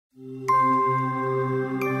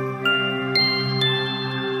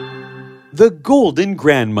The Golden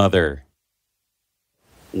Grandmother.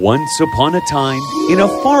 Once upon a time, in a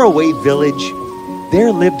faraway village,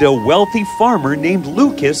 there lived a wealthy farmer named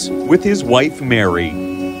Lucas with his wife Mary.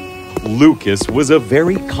 Lucas was a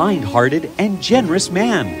very kind-hearted and generous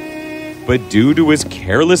man. But due to his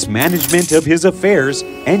careless management of his affairs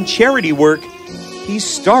and charity work, he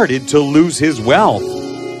started to lose his wealth.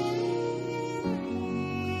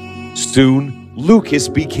 Soon, Lucas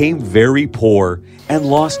became very poor and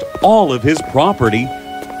lost all of his property,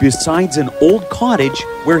 besides an old cottage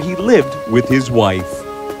where he lived with his wife.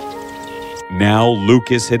 Now,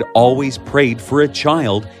 Lucas had always prayed for a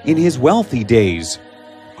child in his wealthy days,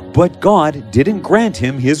 but God didn't grant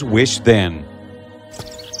him his wish then.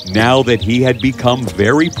 Now that he had become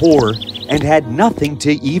very poor and had nothing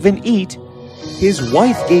to even eat, his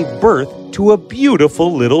wife gave birth to a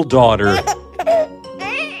beautiful little daughter.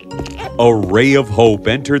 A ray of hope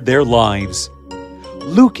entered their lives.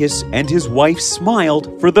 Lucas and his wife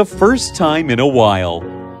smiled for the first time in a while.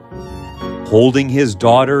 Holding his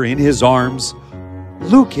daughter in his arms,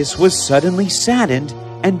 Lucas was suddenly saddened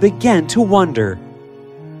and began to wonder.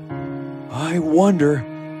 I wonder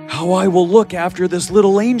how I will look after this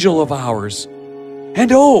little angel of ours.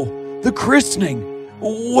 And oh, the christening!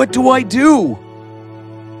 What do I do?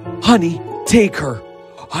 Honey, take her.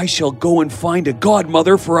 I shall go and find a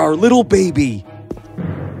godmother for our little baby.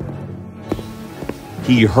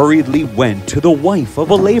 He hurriedly went to the wife of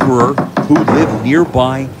a laborer who lived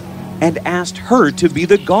nearby and asked her to be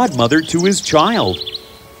the godmother to his child.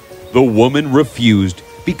 The woman refused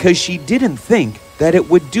because she didn't think that it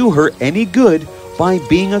would do her any good by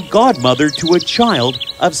being a godmother to a child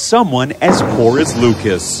of someone as poor as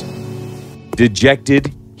Lucas.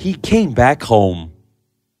 Dejected, he came back home.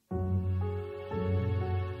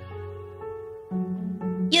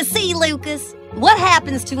 You see, Lucas, what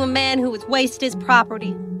happens to a man who has wasted his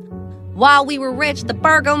property? While we were rich, the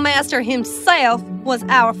burgomaster himself was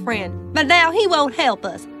our friend, but now he won't help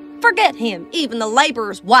us. Forget him, even the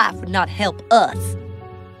laborer's wife would not help us.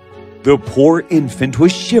 The poor infant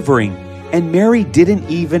was shivering, and Mary didn't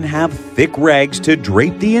even have thick rags to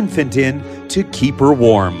drape the infant in to keep her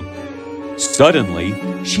warm.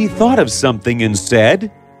 Suddenly, she thought of something and said,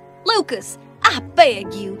 Lucas, I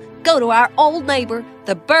beg you, go to our old neighbor,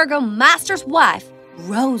 the burgomaster's wife,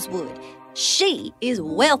 Rosewood. She is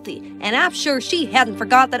wealthy, and I'm sure she hasn't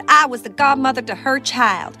forgot that I was the godmother to her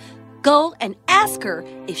child. Go and ask her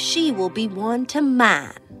if she will be one to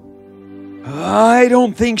mine. I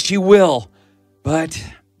don't think she will, but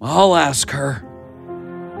I'll ask her.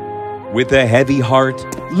 With a heavy heart,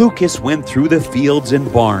 Lucas went through the fields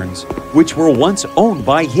and barns, which were once owned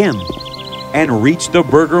by him, and reached the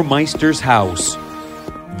burgomeister's house.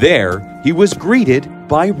 There, he was greeted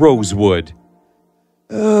by Rosewood.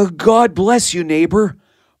 God bless you, neighbor.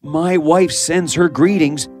 My wife sends her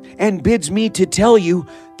greetings and bids me to tell you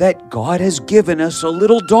that God has given us a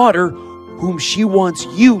little daughter whom she wants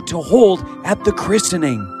you to hold at the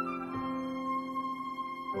christening.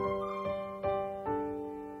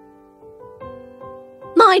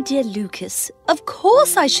 My dear Lucas, of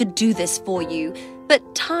course I should do this for you,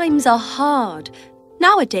 but times are hard.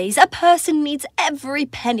 Nowadays, a person needs every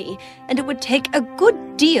penny, and it would take a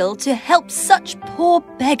good deal to help such poor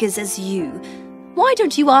beggars as you. Why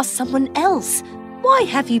don't you ask someone else? Why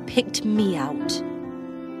have you picked me out?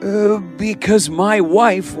 Because my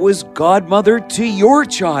wife was godmother to your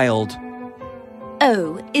child.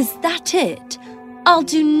 Oh, is that it? I'll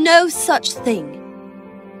do no such thing.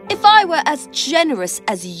 If I were as generous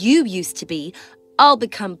as you used to be, I'll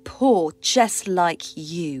become poor just like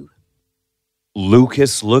you.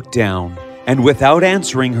 Lucas looked down and, without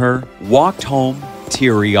answering her, walked home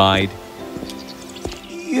teary-eyed.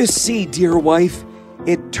 You see, dear wife,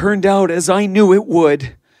 it turned out as I knew it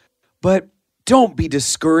would. But don't be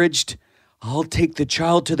discouraged. I'll take the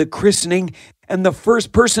child to the christening, and the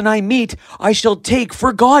first person I meet, I shall take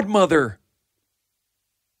for godmother.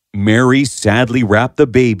 Mary sadly wrapped the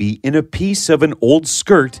baby in a piece of an old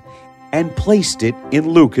skirt and placed it in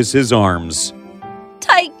Lucas's arms.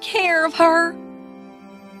 Take care of her.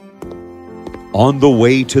 On the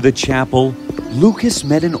way to the chapel, Lucas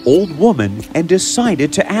met an old woman and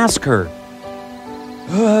decided to ask her,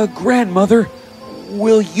 Grandmother,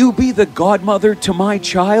 will you be the godmother to my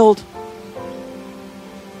child?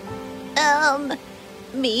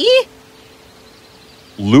 Me?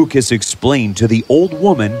 Lucas explained to the old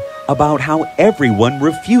woman about how everyone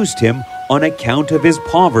refused him on account of his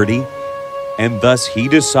poverty, and thus he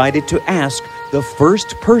decided to ask the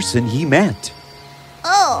first person he met.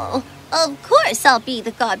 Oh, of course I'll be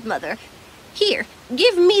the godmother. Here,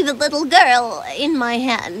 give me the little girl in my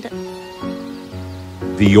hand.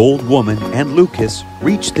 The old woman and Lucas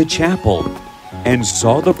reached the chapel and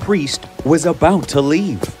saw the priest was about to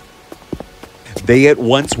leave. They at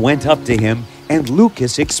once went up to him, and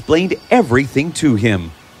Lucas explained everything to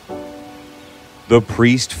him. The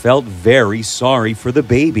priest felt very sorry for the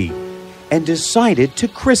baby and decided to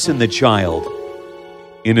christen the child.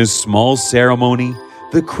 In a small ceremony,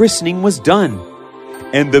 the christening was done,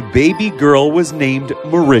 and the baby girl was named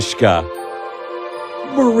Marishka.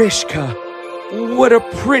 Marishka, what a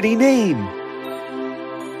pretty name!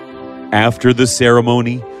 After the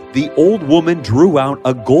ceremony, the old woman drew out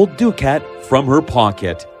a gold ducat from her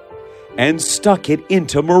pocket and stuck it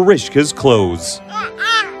into Marishka's clothes.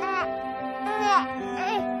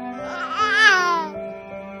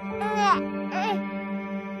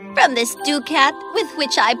 From this ducat with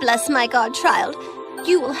which I bless my godchild,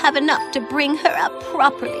 you will have enough to bring her up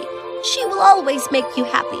properly. She will always make you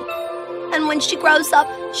happy. And when she grows up,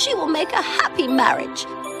 she will make a happy marriage.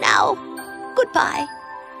 Now, goodbye.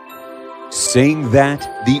 Saying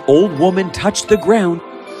that, the old woman touched the ground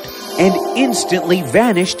and instantly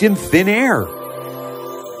vanished in thin air.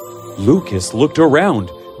 Lucas looked around,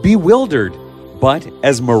 bewildered, but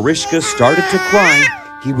as Marishka started to cry,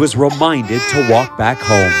 he was reminded to walk back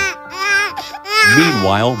home.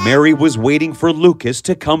 Meanwhile, Mary was waiting for Lucas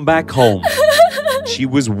to come back home. She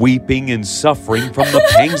was weeping and suffering from the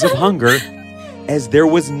pangs of hunger, as there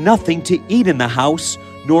was nothing to eat in the house,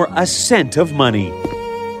 nor a cent of money.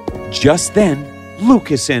 Just then,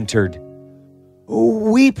 Lucas entered.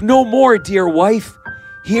 "Weep no more, dear wife.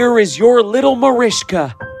 Here is your little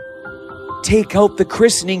Marishka. Take out the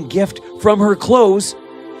christening gift from her clothes,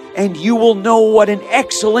 and you will know what an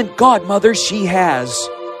excellent godmother she has."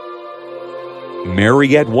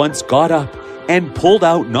 Mary at once got up and pulled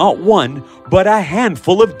out not one, but a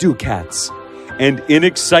handful of ducats. And in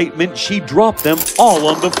excitement, she dropped them all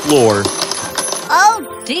on the floor.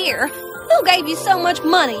 Oh dear, who gave you so much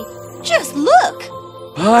money? Just look!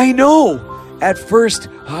 I know! At first,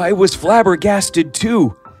 I was flabbergasted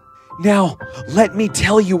too. Now, let me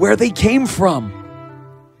tell you where they came from.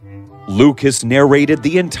 Lucas narrated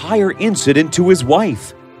the entire incident to his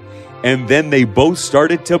wife, and then they both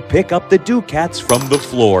started to pick up the ducats from the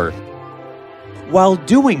floor. While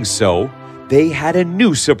doing so, they had a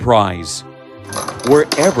new surprise.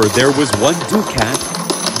 Wherever there was one ducat,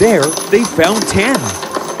 there they found 10.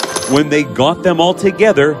 When they got them all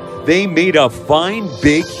together, they made a fine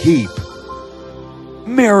big heap.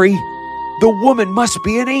 Mary, the woman must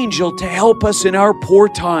be an angel to help us in our poor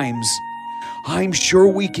times. I'm sure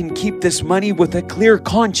we can keep this money with a clear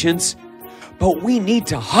conscience, but we need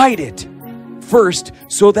to hide it. First,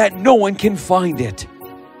 so that no one can find it.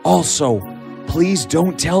 Also, please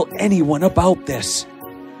don't tell anyone about this.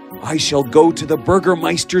 I shall go to the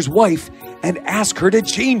Burgermeister's wife and ask her to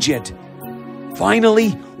change it.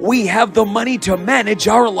 Finally, we have the money to manage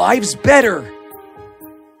our lives better.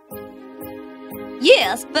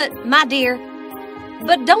 Yes, but my dear,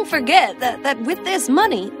 but don't forget that with this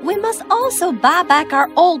money, we must also buy back our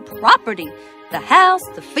old property, the house,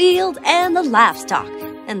 the field, and the livestock,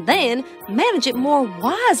 and then manage it more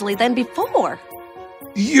wisely than before.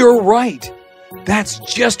 You're right. That's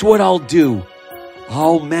just what I'll do.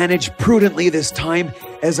 I'll manage prudently this time,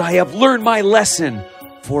 as I have learned my lesson,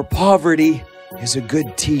 for poverty is a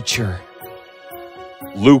good teacher.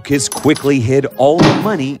 Lucas quickly hid all the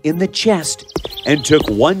money in the chest and took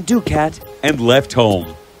one ducat and left home.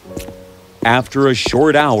 After a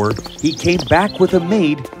short hour, he came back with a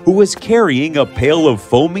maid who was carrying a pail of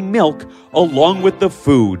foaming milk along with the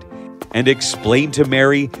food, and explained to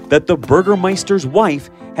Mary that the Burgermeister's wife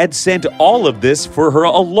had sent all of this for her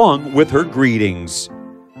along with her greetings.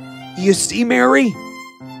 You see, Mary,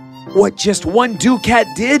 what just one ducat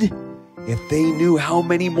did? If they knew how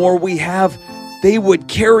many more we have, they would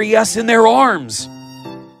carry us in their arms.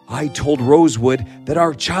 I told Rosewood that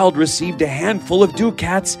our child received a handful of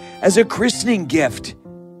ducats as a christening gift.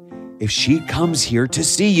 If she comes here to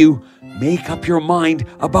see you, make up your mind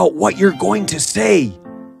about what you're going to say.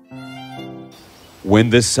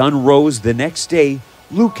 When the sun rose the next day,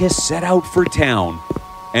 Lucas set out for town,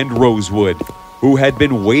 and Rosewood, who had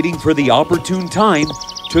been waiting for the opportune time,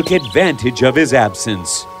 took advantage of his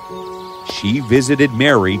absence. She visited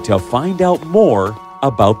Mary to find out more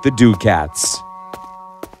about the ducats.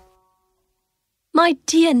 My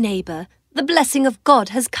dear neighbor, the blessing of God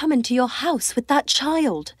has come into your house with that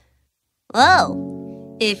child.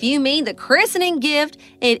 Oh, if you mean the christening gift,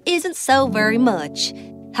 it isn't so very much.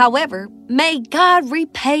 However, may God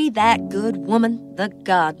repay that good woman, the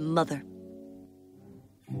godmother.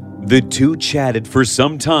 The two chatted for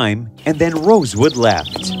some time, and then Rosewood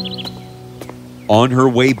left. On her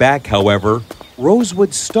way back, however,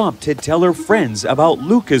 Rosewood stopped to tell her friends about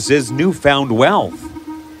Lucas's newfound wealth.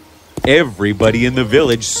 Everybody in the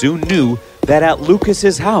village soon knew that at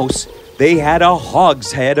Lucas's house they had a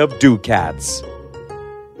hogshead of ducats.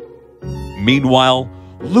 Meanwhile,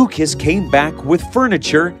 Lucas came back with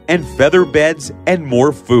furniture and feather beds and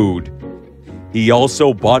more food. He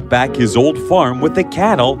also bought back his old farm with the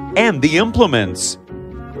cattle and the implements.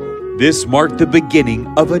 This marked the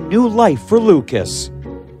beginning of a new life for Lucas.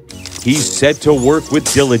 He set to work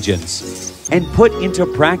with diligence and put into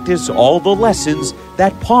practice all the lessons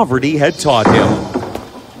that poverty had taught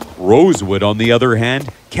him. Rosewood, on the other hand,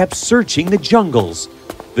 kept searching the jungles,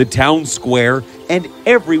 the town square, and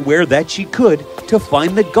everywhere that she could to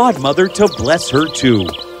find the godmother to bless her too.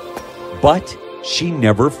 But she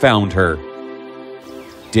never found her.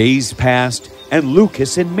 Days passed, and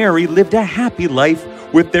Lucas and Mary lived a happy life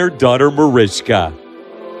with their daughter Mariska.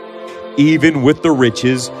 Even with the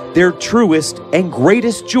riches, their truest and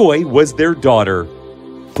greatest joy was their daughter,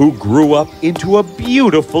 who grew up into a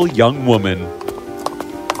beautiful young woman.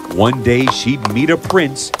 One day she'd meet a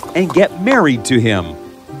prince and get married to him,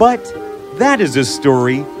 but that is a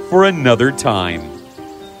story for another time.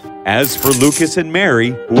 As for Lucas and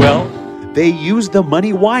Mary, well, they used the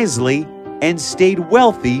money wisely and stayed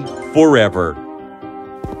wealthy forever.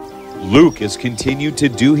 Lucas continued to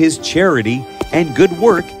do his charity and good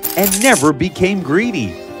work and never became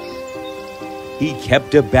greedy. He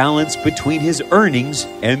kept a balance between his earnings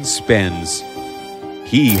and spends.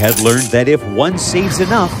 He had learned that if one saves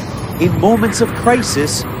enough in moments of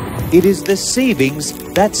crisis, it is the savings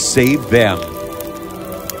that save them.